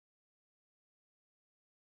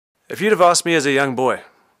If you'd have asked me as a young boy,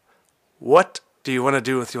 what do you want to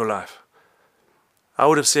do with your life? I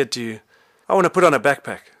would have said to you, I want to put on a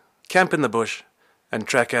backpack, camp in the bush, and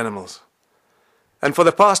track animals. And for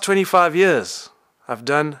the past 25 years, I've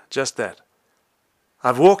done just that.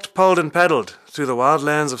 I've walked, poled, and paddled through the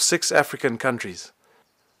wildlands of 6 African countries.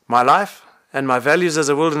 My life and my values as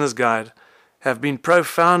a wilderness guide have been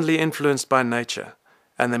profoundly influenced by nature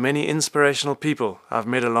and the many inspirational people I've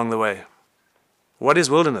met along the way. What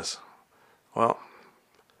is wilderness? Well,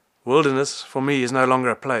 wilderness for me is no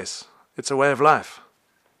longer a place. It's a way of life.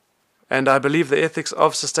 And I believe the ethics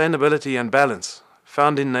of sustainability and balance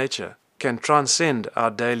found in nature can transcend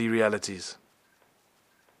our daily realities.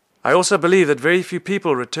 I also believe that very few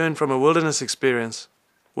people return from a wilderness experience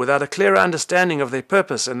without a clearer understanding of their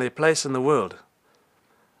purpose and their place in the world.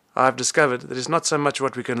 I've discovered that it's not so much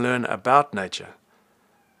what we can learn about nature,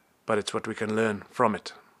 but it's what we can learn from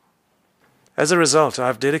it. As a result,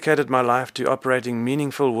 I've dedicated my life to operating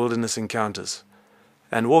meaningful wilderness encounters,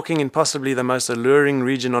 and walking in possibly the most alluring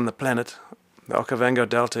region on the planet, the Okavango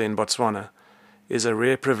Delta in Botswana, is a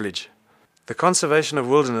rare privilege. The conservation of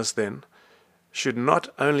wilderness, then, should not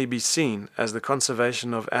only be seen as the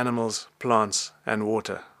conservation of animals, plants, and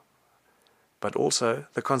water, but also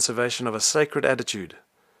the conservation of a sacred attitude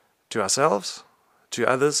to ourselves, to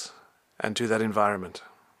others, and to that environment.